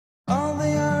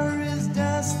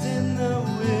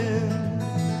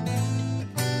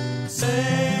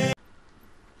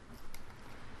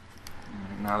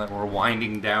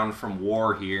winding down from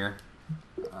war here.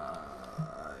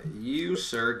 You,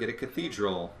 sir, get a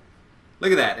cathedral.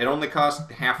 Look at that. It only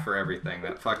cost half for everything.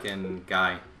 That fucking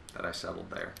guy that I settled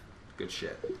there. Good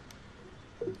shit.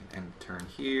 And turn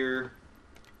here.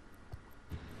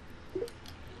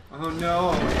 Oh no,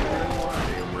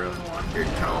 I really want your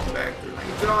town back. You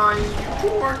guys, you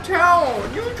took our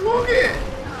town. You took it.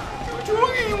 You took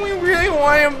it and we really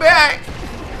want him back.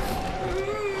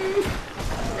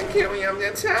 Why can't we have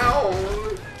the town?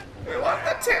 We want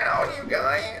the town, you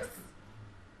guys.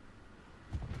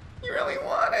 You really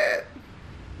want it.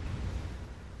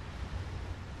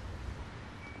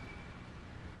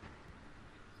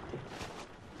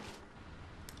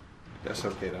 That's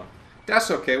okay though. That's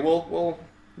okay. We'll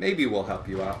maybe we'll help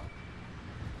you out.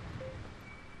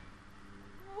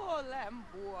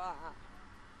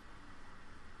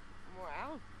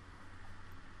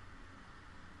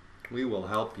 We will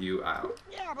help you out.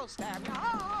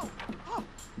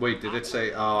 Wait, did it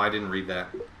say? Oh, I didn't read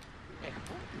that.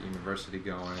 University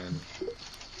going.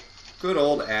 Good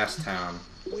old ass town.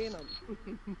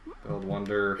 Build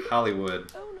wonder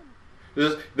Hollywood.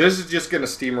 This is just gonna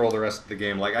steamroll the rest of the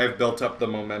game. Like, I've built up the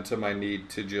momentum I need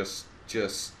to just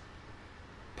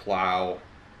plow.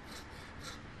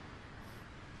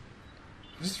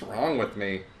 What's wrong with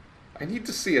me? I need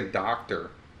to see a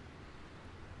doctor.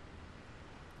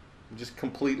 I'm just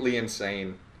completely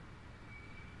insane.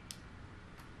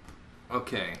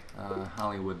 Okay,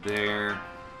 Hollywood there.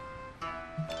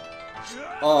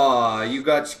 Aw, you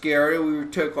got scared? We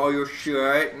took all your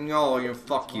shit? No, you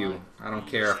fuck you. I don't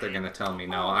care if they're gonna tell me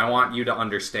no. I want you to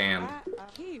understand.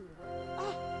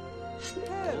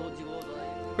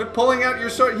 Quit pulling out your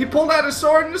sword. He pulled out his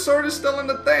sword and the sword is still in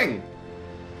the thing.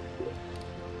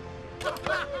 So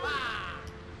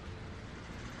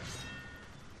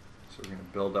we're gonna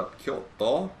build up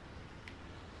Kyoto.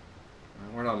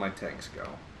 Where'd all my tanks go?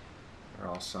 They're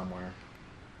all somewhere.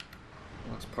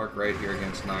 Let's park right here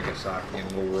against Nagasaki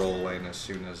and we'll roll in as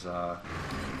soon as, oh,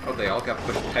 they all got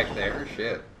pushed back there?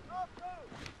 Shit.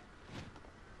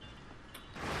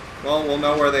 Well, we'll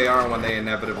know where they are when they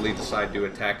inevitably decide to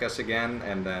attack us again,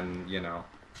 and then, you know.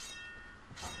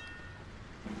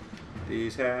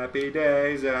 These happy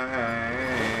days I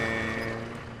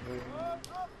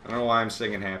don't know why I'm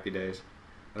singing Happy Days.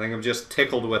 I think I'm just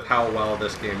tickled with how well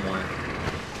this game went.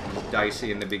 It was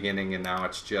dicey in the beginning, and now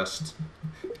it's just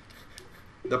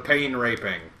the pain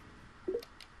raping.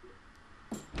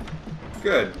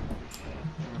 Good.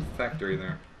 Factory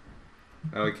there.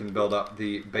 Now we can build up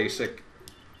the basic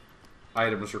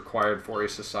items required for a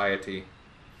society.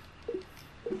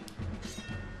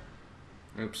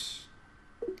 Oops.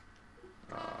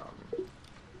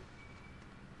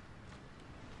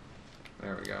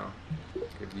 There we go.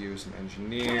 Could use an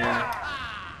engineer.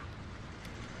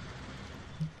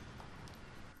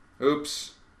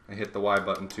 Oops. I hit the Y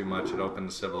button too much. It opened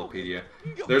the Civilopedia.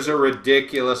 There's a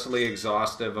ridiculously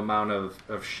exhaustive amount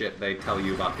of shit they tell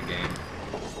you about the game.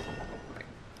 Like,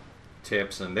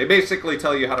 tips, and they basically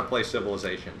tell you how to play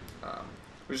Civilization.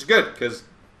 Which is good, because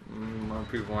more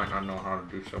people might not know how to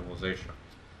do Civilization.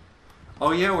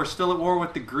 Oh yeah, we're still at war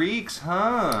with the Greeks,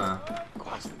 huh?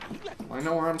 I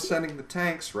know where I'm sending the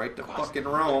tanks, right to fucking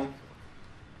Rome.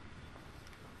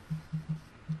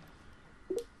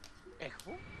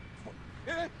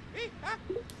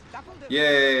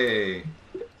 Yay!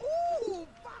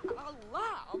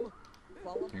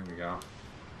 Here we go.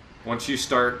 Once you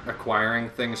start acquiring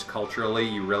things culturally,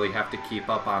 you really have to keep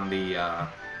up on the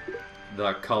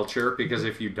culture, because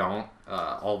if you don't,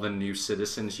 all the new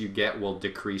citizens you get will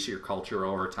decrease your culture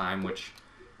over time, which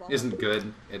isn't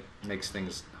good. It makes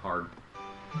things hard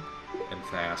and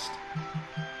fast.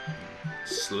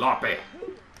 Sloppy.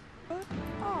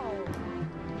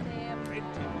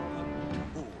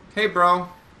 Hey bro,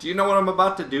 do you know what I'm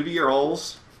about to do to your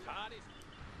holes?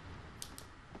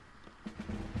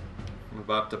 I'm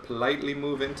about to politely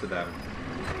move into them.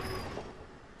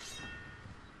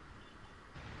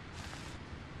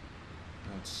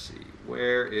 Let's see,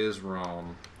 where is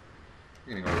Rome?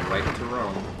 We're gonna go right to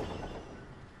Rome.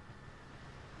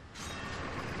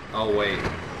 Oh wait,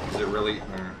 is it really?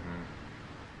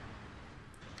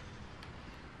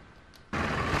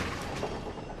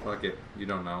 Fuck it, you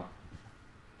don't know.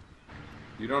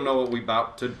 You don't know what we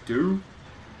about to do?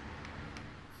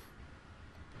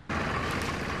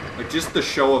 Like, just the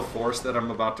show of force that I'm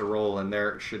about to roll in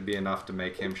there should be enough to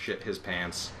make him shit his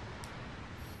pants.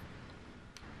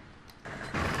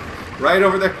 Right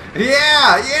over there.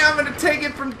 Yeah, I'm gonna take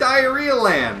it from Diarrhea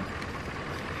Land.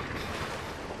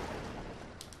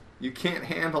 You can't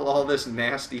handle all this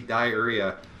nasty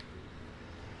diarrhea.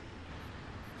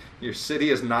 Your city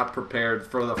is not prepared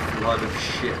for the flood of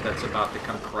shit that's about to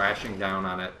come crashing down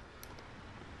on it.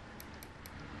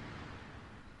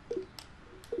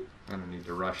 I don't need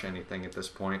to rush anything at this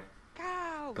point.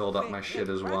 Build up my shit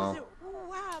as well.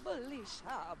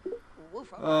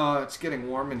 Oh, it's getting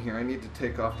warm in here. I need to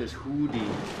take off this hoodie.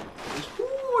 This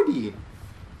hoodie!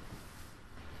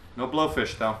 No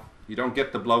blowfish, though. You don't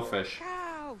get the blowfish.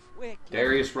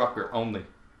 Darius Rucker only.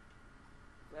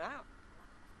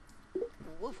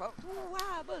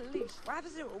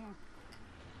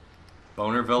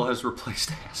 Bonerville has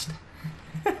replaced Aston.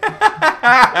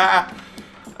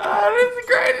 Oh, this is the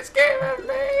greatest game I've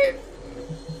made!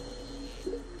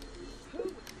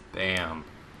 Bam.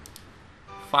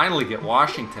 Finally get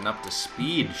Washington up to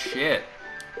speed. Shit.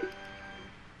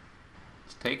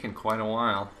 It's taken quite a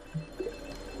while.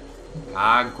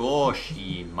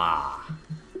 Kagoshima.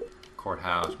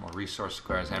 Courthouse. More resource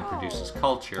squares and produces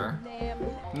culture.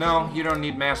 No, you don't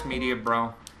need mass media,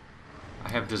 bro. I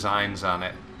have designs on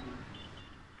it.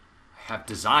 I have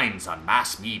designs on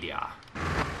mass media.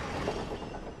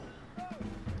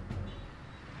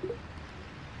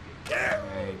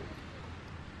 Okay.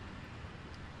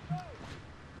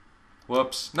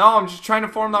 Whoops. No, I'm just trying to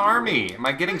form the army. Am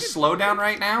I getting slowdown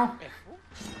right now?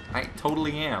 I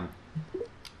totally am.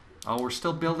 Oh, we're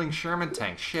still building Sherman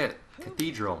tanks. Shit.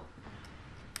 Cathedral.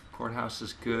 Courthouse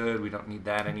is good. We don't need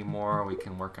that anymore. We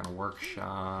can work on a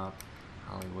workshop.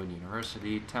 Hollywood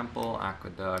University, Temple,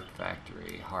 Aqueduct,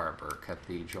 Factory, Harbor,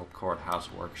 Cathedral, Courthouse,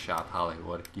 Workshop,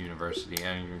 Hollywood University.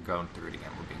 And you're going through it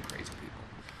again. We're being crazy people.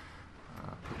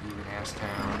 Put you in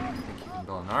Asstown. I think you can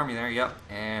build an army there. Yep.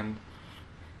 And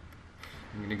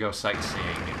I'm going to go sightseeing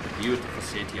in the beautiful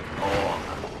city of Rome.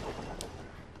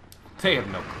 They have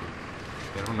no clue.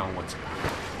 They don't know what's about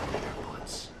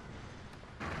airports.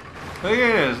 Look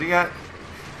at this. You got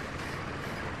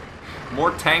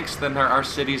more tanks than there are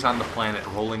cities on the planet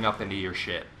rolling up into your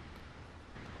shit.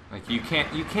 Like, you can't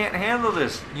handle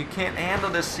this. You can't handle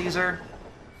this, Caesar.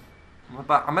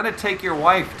 I'm going to take your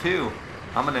wife, too.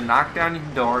 I'm going to knock down your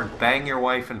door and bang your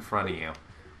wife in front of you.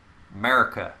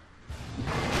 America.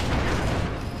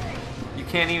 You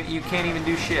can't even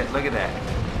do shit. Look at that.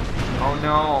 Oh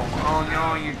no. Oh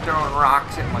no, you're throwing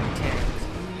rocks at my tent.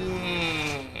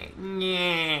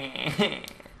 Yeah.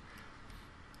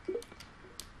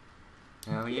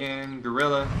 Hell yeah, and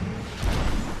gorilla.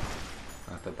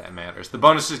 Not that that matters. The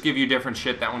bonuses give you different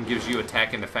shit. That one gives you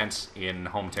attack and defense in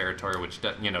home territory, which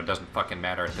doesn't fucking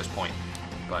matter at this point.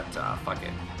 But fuck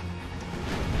it.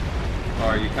 Oh,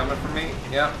 are you coming for me?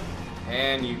 Yep.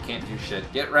 And you can't do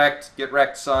shit. Get wrecked,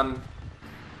 son.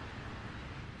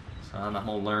 Son, I'm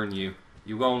gonna learn you.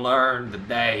 You gonna learn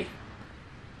today.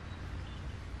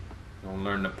 You gonna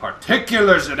learn the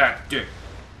particulars of that dick.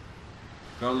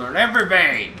 You gonna learn every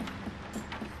vein.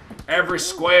 Every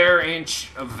square inch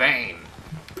of vein.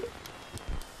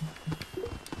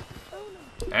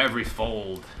 Every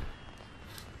fold.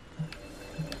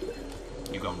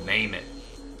 You gonna name it.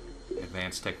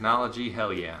 Advanced technology?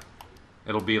 Hell yeah.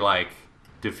 It'll be like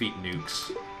defeat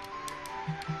nukes.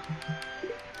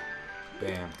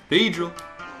 Bam. Cathedral.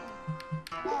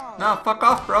 Nah, fuck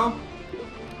off, bro.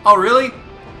 Oh, really?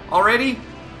 Already?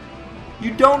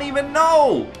 You don't even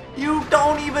know! You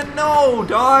don't even know,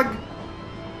 dog!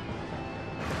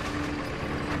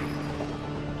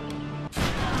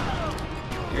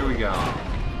 Here we go.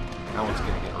 That one's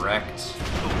gonna get wrecked. This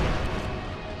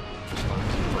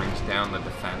one brings down the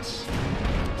defense.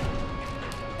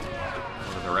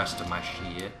 For the rest of my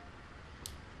shit.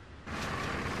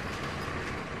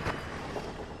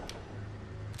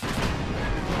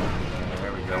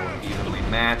 There we go. We're evenly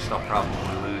matched. I'll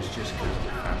probably lose just because of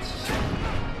defense.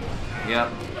 Yep.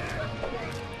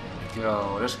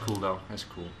 Yo, that's cool though. That's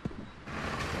cool.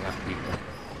 I got people.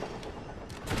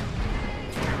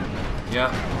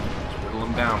 Yep. Just whittle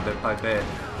them down bit by bit.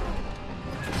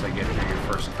 Once I get through your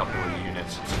first couple of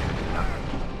units, it's gonna be nothing.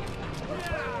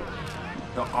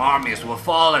 The armies will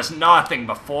fall as nothing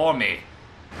before me.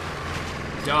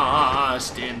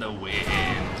 Dust in the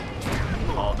wind.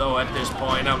 Although at this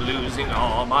point I'm losing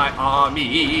all my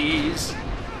armies.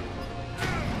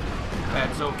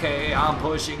 That's okay, I'm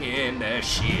pushing in the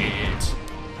shit.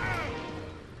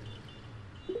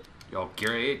 Your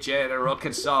great general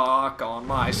can suck on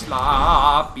my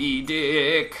sloppy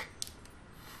dick.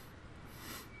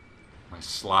 My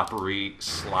sloppy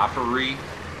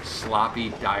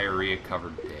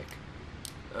diarrhea-covered dick.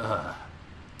 Ugh.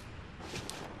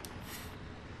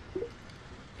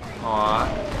 Aw,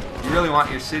 you really want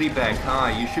your city back, huh?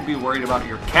 You should be worried about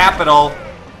your capital.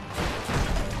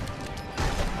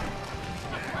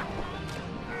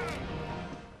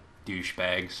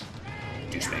 Douchebags.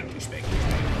 Douchebag.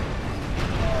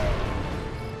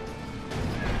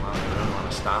 Wow, they really want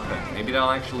to stop it. Maybe they'll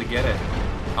actually get it.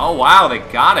 Oh, wow, they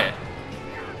got it.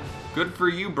 Good for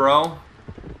you, bro.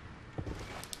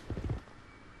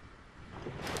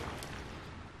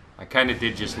 I kind of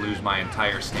did just lose my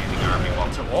entire standing army while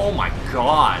oh my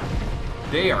god.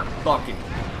 They are fucking...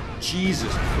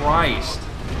 Jesus Christ.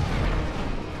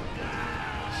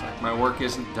 It's like my work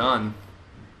isn't done.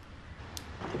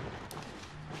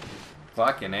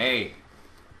 Fucking A.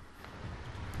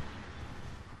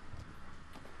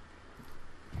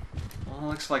 Well,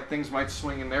 looks like things might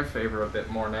swing in their favor a bit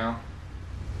more now.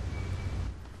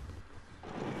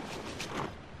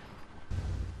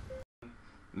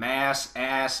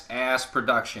 Ass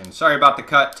production. Sorry about the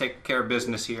cut. Take care of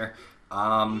business here.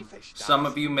 Some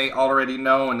of you may already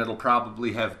know, and it'll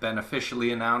probably have been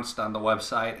officially announced on the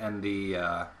website and the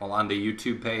well, on the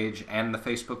YouTube page and the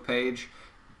Facebook page.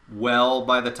 Well,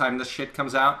 by the time this shit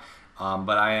comes out,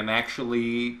 but I am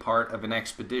actually part of an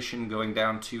expedition going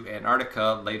down to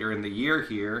Antarctica later in the year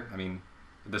here. I mean,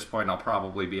 at this point, I'll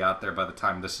probably be out there by the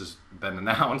time this has been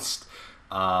announced.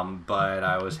 But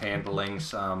I was handling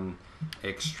some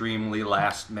extremely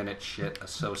last-minute shit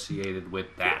associated with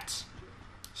that.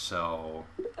 So,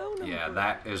 yeah,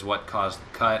 that is what caused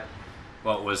the cut.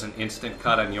 What was an instant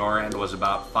cut on your end was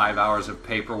about 5 hours of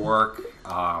paperwork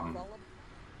on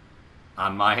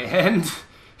my end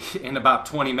in about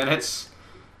 20 minutes.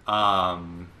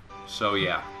 So,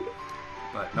 yeah.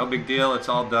 But no big deal. It's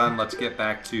all done. Let's get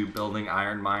back to building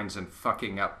iron mines and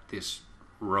fucking up this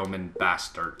Roman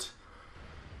bastard.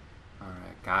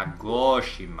 Alright,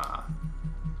 Kagoshima.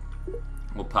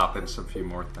 We'll pop in some few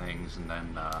more things, and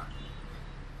then,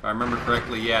 if I remember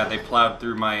correctly, yeah, they plowed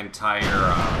through my entire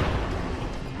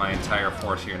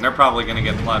force here. And they're probably going to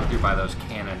get plowed through by those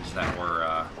cannons that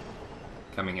were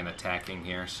coming and attacking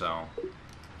here, so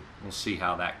we'll see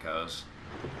how that goes.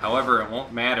 However, it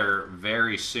won't matter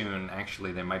very soon.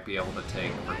 Actually, they might be able to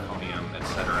take Zirconium,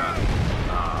 etc.,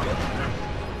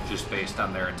 just based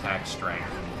on their attack strength.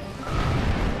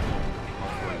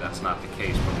 Hopefully that's not the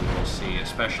case, but we will see,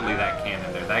 especially that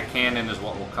cannon there. That cannon is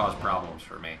what will cause problems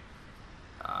for me.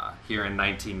 Here in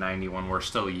 1991, we're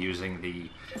still using the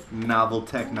novel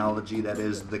technology that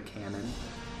is the cannon.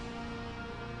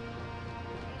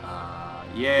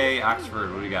 Yay, Oxford,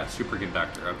 what do we got?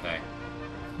 Superconductor, okay.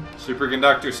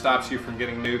 Superconductor stops you from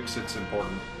getting nukes, it's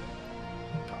important.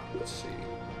 Let's see.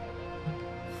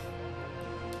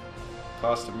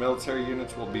 Cost of military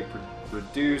units will be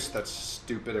reduced, that's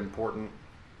stupid important.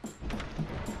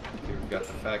 Okay, we've got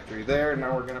the factory there,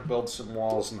 now we're going to build some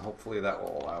walls and hopefully that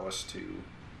will allow us to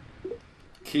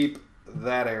keep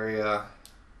that area.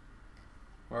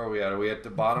 Where are we at? Are we at the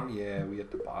bottom? Yeah, we at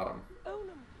the bottom.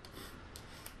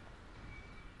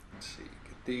 Let's see.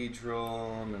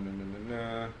 Cathedral.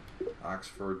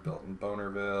 Oxford built in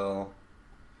Bonerville.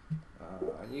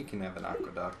 You can have an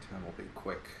aqueduct and it'll be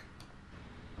quick.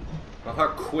 Well, how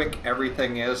quick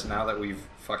everything is now that we've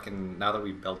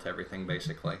built everything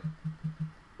basically.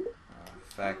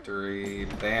 Factory.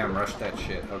 Bam, rush that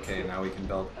shit. Okay, now we can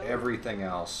build everything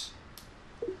else.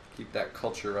 Keep that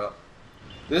culture up.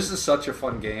 This is such a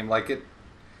fun game. Like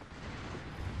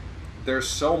there's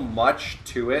so much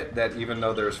to it that even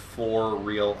though there's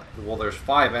there's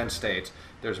 5 end states.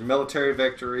 There's military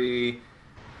victory,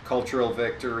 cultural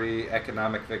victory,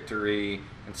 economic victory,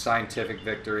 and scientific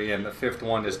victory, and the 5th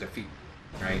one is defeat,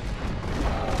 right?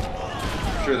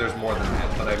 I'm sure there's more than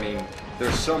that, but I mean,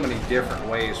 there's so many different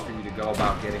ways for you to go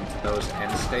about getting to those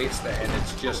end states, and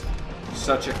it's just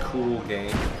such a cool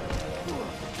game.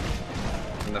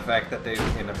 And the fact that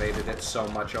they've innovated it so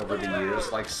much over the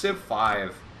years, like Civ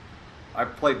 5,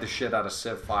 I've played the shit out of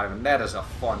Civ 5, and that is a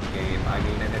fun game. I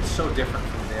mean, and it's so different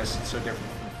from this, it's so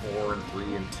different from 4 and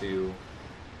 3 and 2.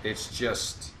 It's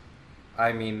just,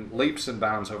 I mean, leaps and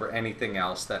bounds over anything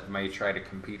else that may try to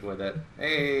compete with it.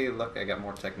 Hey, look, I got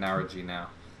more technology now.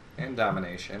 And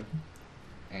domination.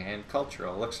 And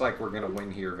cultural. Looks like we're going to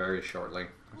win here very shortly.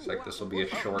 Looks like this will be a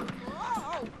short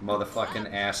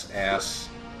motherfucking ass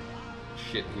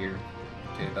shit here.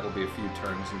 Okay, that'll be a few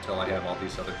turns until I have all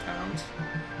these other towns.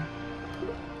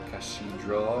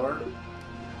 Cathedral.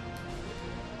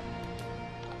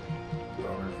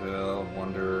 Bonerville,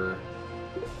 Wonder,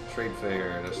 Trade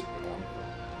Fair, that's a good one.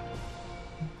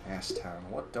 Asstown.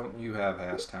 What don't you have,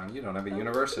 Asstown? You don't have a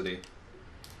university.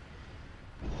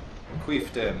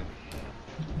 Queefton.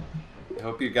 I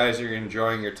hope you guys are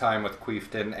enjoying your time with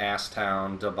Queefton,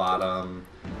 Asstown, Bottom,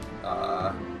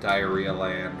 Diarrhea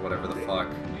Land, whatever the fuck.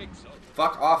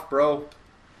 Fuck off, bro.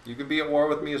 You can be at war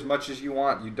with me as much as you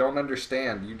want. You don't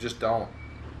understand. You just don't.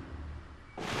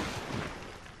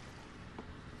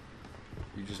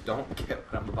 You just don't get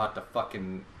what I'm about to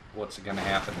fucking... what's gonna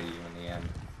happen to you in the end.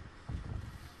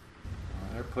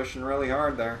 They're pushing really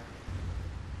hard there.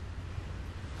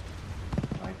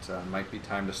 Might be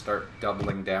time to start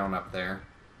doubling down up there.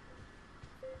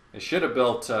 They should have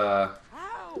built, Yeah!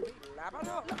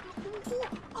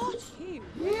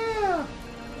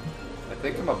 I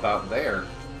think I'm about there.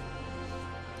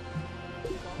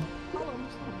 I wonder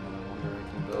if I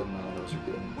can build. No, those are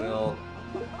getting built.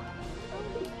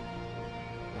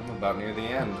 I'm about near the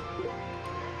end.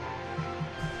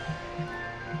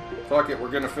 Fuck it,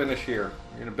 we're gonna finish here.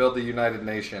 We're gonna build the United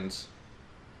Nations.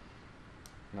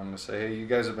 And I'm gonna say, hey, you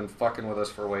guys have been fucking with us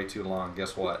for way too long.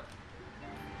 Guess what?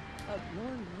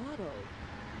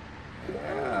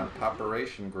 Yeah,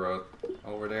 population growth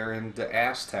over there into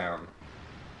Asstown.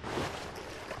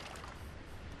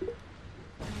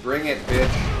 Bring it,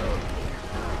 bitch.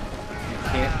 You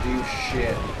can't do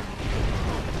shit.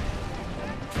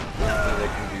 No, they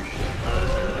can do shit.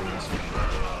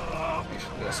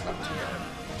 Actually, that's not too bad.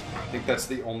 I think that's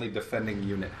the only defending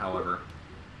unit, however.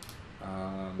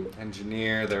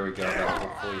 Engineer, there we go. That'll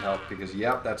hopefully help because,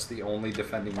 yep, that's the only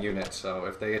defending unit. So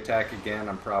if they attack again,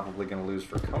 I'm probably going to lose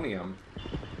Draconium.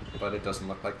 But it doesn't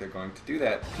look like they're going to do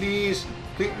that. Please!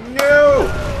 Please! No!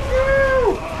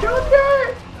 No! Don't do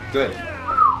it! Good.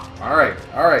 Alright,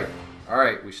 alright.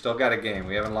 Alright, we still got a game.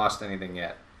 We haven't lost anything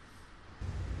yet.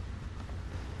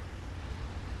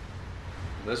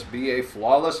 Will this be a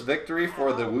flawless victory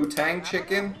for the Wutang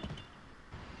chicken?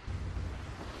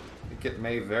 I think it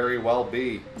may very well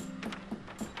be.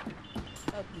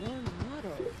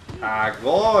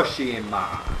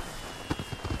 Agoshima!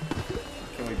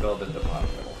 Can we build a deposit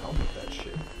that'll help with that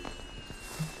shit?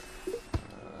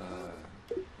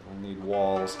 We'll need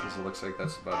walls because it looks like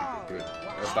that's about to get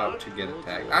good. About to get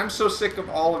attacked. I'm so sick of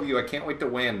all of you. I can't wait to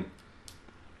win.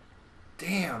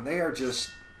 Damn, they are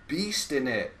just beasting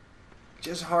it.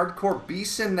 Just hardcore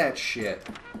beasting that shit.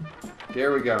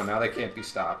 There we go. Now they can't be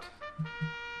stopped.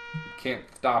 You can't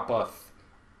stop us.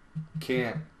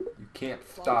 You can't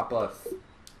stop us.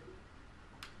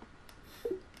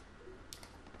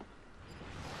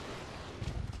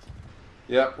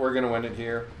 Yep, we're gonna win it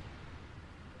here.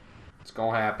 It's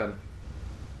gonna happen.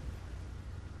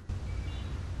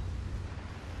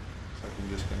 So I'm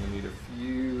just gonna need a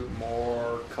few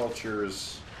more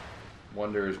cultures,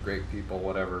 wonders, great people,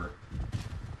 whatever.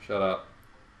 Shut up.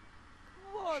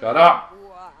 Shut up!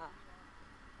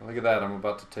 Look at that, I'm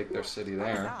about to take their city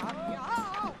there.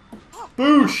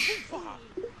 Boosh!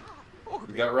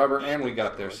 We got rubber and we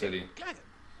got their city.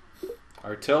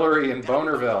 Artillery in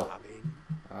Bonerville.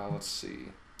 Let's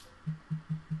see.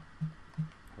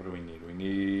 What do we need? We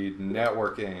need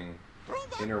networking,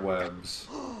 interwebs,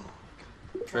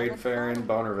 trade fair in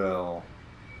Bonerville,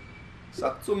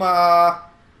 Satsuma,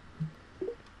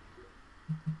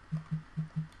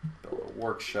 build a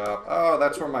workshop. Oh,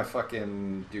 that's where my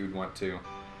fucking dude went to.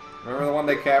 Remember the one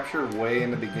they captured way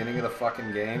in the beginning of the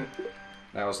fucking game?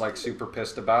 And I was like super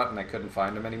pissed about and I couldn't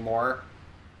find him anymore.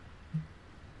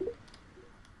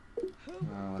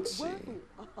 Let's see.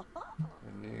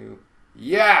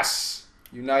 Yes!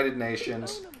 United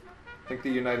Nations. I think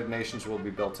the United Nations will be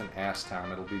built in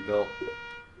Asstown. It'll be built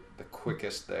the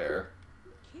quickest there.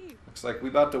 Looks like we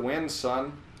about to win,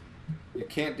 son. You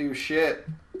can't do shit.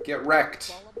 Get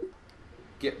wrecked.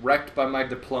 Get wrecked by my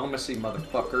diplomacy,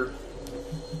 motherfucker.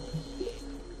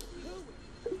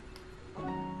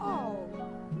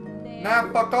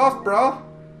 Nah, fuck off, bro.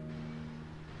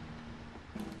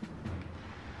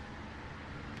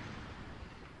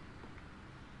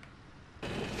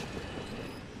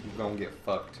 Gonna get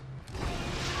fucked.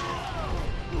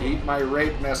 Eat my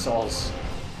rape missiles.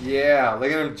 Yeah,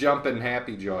 look at him jumping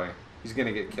happy joy. He's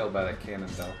gonna get killed by that cannon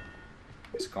though.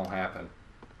 It's gonna happen.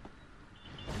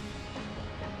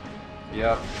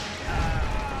 Yep.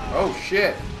 Oh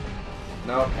shit.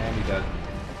 Nope, and he dead.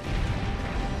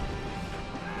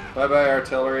 Bye bye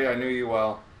artillery, I knew you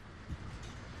well.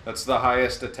 That's the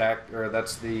highest attack, or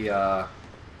that's the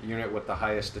unit with the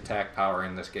highest attack power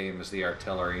in this game is the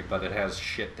artillery, but it has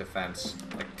shit defense.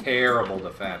 Like, terrible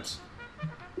defense.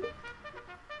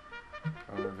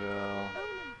 Orville.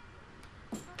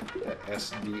 The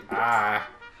SDI.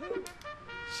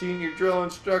 Senior Drill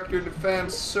Instructor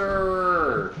Defense,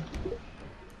 sir!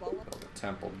 Build a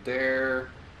temple there.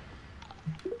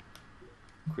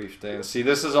 Queefstan. See,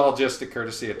 this is all just a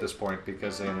courtesy at this point,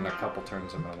 because in a couple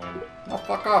turns I'm gonna win. Oh,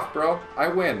 fuck off, bro. I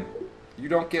win. You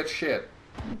don't get shit.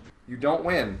 You don't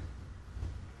win.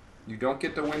 You don't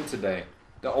get to win today.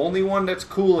 The only one that's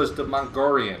cool is the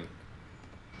Mongolian.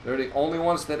 They're the only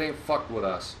ones that ain't fucked with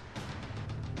us.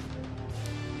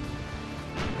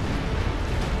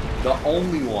 The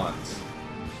only ones.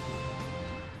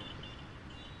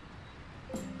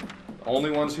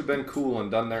 Only ones who've been cool and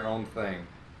done their own thing.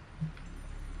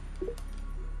 The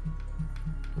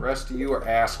rest of you are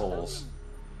assholes.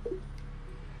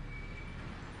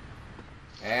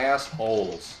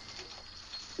 Assholes.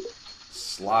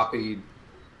 Sloppy,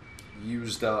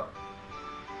 used up.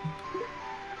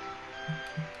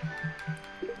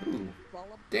 Ooh.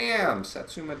 Damn,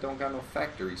 Satsuma don't got no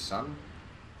factory, son.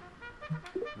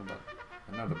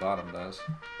 I know the bottom does.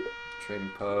 Trading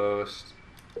post.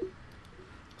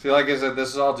 See, like I said, this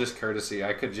is all just courtesy.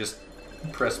 I could just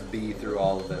press B through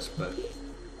all of this, but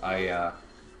I,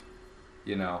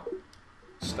 you know,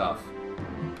 stuff.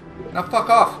 Now fuck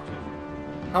off!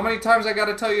 How many times I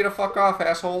gotta tell you to fuck off,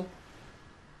 asshole?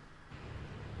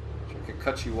 I could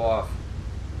cut you off.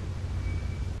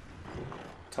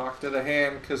 Talk to the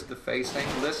hand, cause the face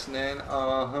ain't listening.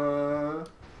 Uh-huh.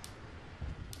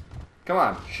 Come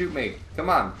on, shoot me. Come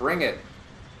on, bring it.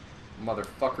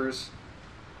 Motherfuckers.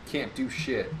 Can't do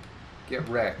shit. Get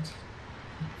wrecked.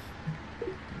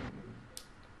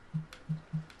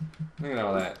 Look at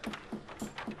all that.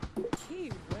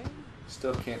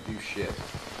 Still can't do shit.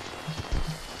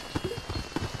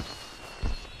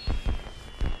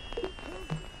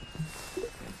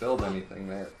 Can't build anything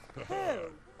there.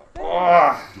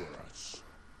 Oh.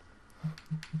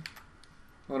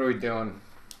 What are we doing?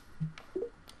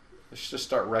 Let's just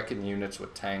start wrecking units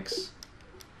with tanks.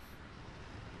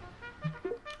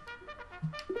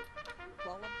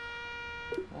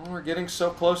 Well, we're getting so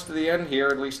close to the end here,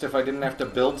 at least if I didn't have to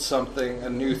build something, a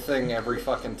new thing every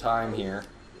fucking time here.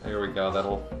 There we go,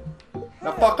 that'll...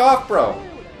 Now fuck off, bro!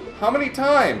 How many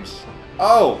times?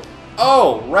 Oh!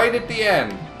 Oh! Right at the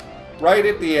end! Right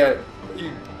at the end.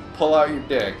 You pull out your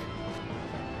dick.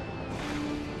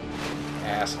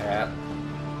 Asshat.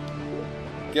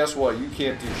 Guess what? You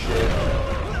can't do shit.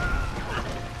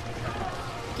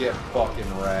 Get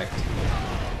fucking wrecked.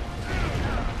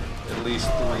 At least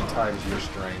 3 times your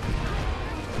strength.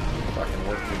 Fucking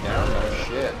work me down, no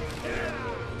shit.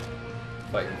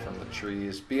 Fighting from the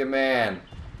trees. Be a man.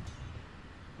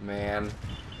 Man.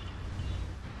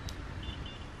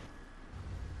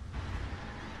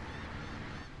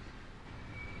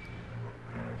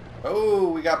 Oh,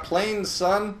 we got planes,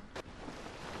 son.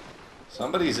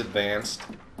 Somebody's advanced.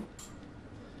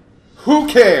 Who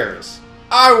cares?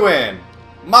 I win.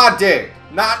 My dick,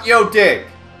 not your dick.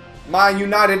 My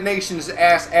United Nations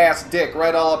ass dick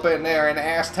right all up in there in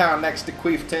ass town next to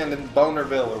Queefton and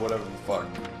Bonerville or whatever the fuck.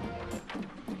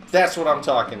 That's what I'm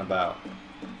talking about.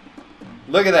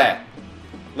 Look at that.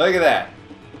 Look at that.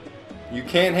 You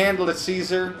can't handle it,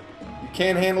 Caesar. You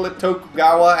can't handle it,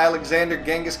 Tokugawa, Alexander,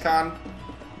 Genghis Khan.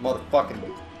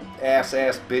 Motherfucking ass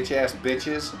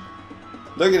bitches.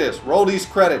 Look at this. Roll these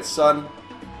credits, son.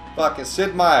 Fucking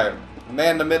Sid Meier,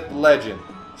 man, the myth, the legend.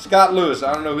 Scott Lewis,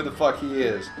 I don't know who the fuck he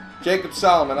is. Jacob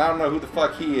Solomon, I don't know who the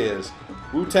fuck he is.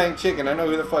 Wutang Chicken, I know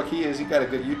who the fuck he is. He got a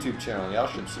good YouTube channel. Y'all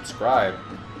should subscribe.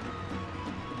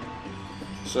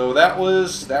 So that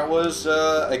was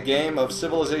a game of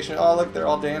Civilization. Oh, look, they're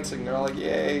all dancing. They're all like,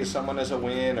 yay, someone is a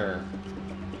winner.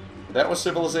 That was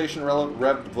Civilization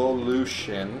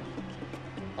Revolution.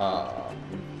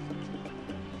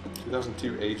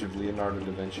 2002 Age of Leonardo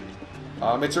da Vinci.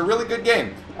 It's a really good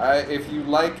game. If you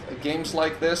like games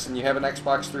like this and you have an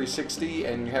Xbox 360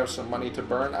 and you have some money to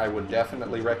burn, I would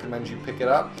definitely recommend you pick it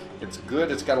up. It's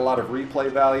good. It's got a lot of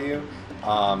replay value.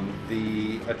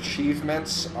 The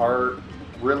achievements are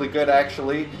really good,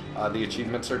 actually. The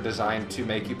achievements are designed to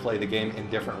make you play the game in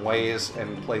different ways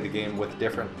and play the game with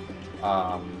different...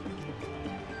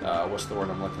 what's the word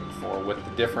I'm looking for? With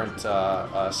the different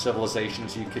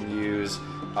civilizations you can use,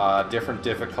 different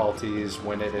difficulties,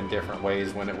 win it in different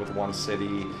ways, win it with one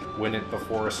city, win it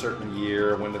before a certain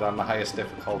year, win it on the highest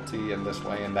difficulty in this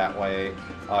way and that way,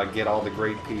 get all the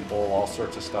great people, all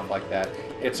sorts of stuff like that.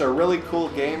 It's a really cool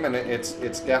game, and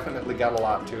it's definitely got a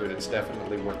lot to it. It's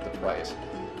definitely worth the price.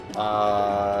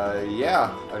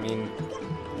 Yeah, I mean,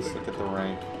 let's look at the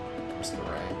rank. What's the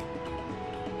rank?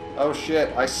 Oh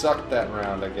shit, I sucked that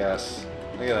round, I guess.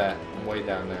 Look at that, I'm way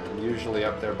down there. I'm usually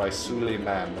up there by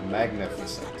Suleiman, the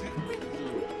Magnificent.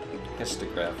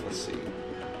 Histograph, let's see.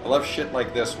 I love shit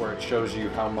like this where it shows you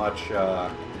how much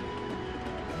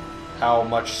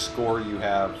score you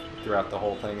have throughout the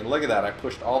whole thing. And look at that, I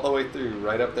pushed all the way through,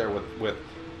 right up there with...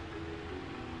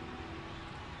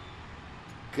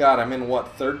 God, I'm in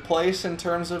what, 3rd place in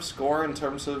terms of score, in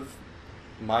terms of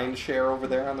mind share over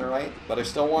there on the right? But I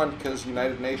still won because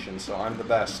United Nations, so I'm the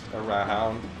best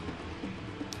around.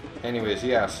 Anyways,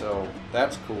 yeah, so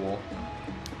that's cool.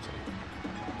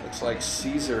 Looks like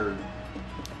Caesar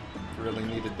really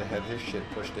needed to have his shit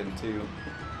pushed in too.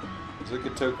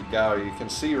 Zuka Tokugawa. You can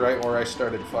see right where I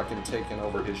started fucking taking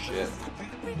over his shit.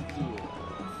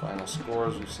 Final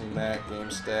scores, we've seen that. Game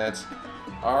stats.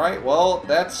 Alright, well,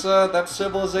 that's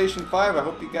Civilization 5. I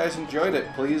hope you guys enjoyed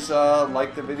it. Please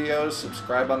like the videos,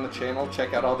 subscribe on the channel,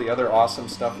 check out all the other awesome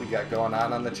stuff we got going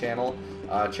on the channel.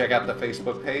 Check out the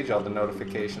Facebook page. All the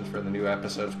notifications for the new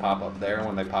episodes pop up there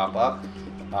when they pop up.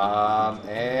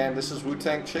 And this is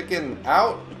Wutang Chicken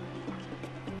out.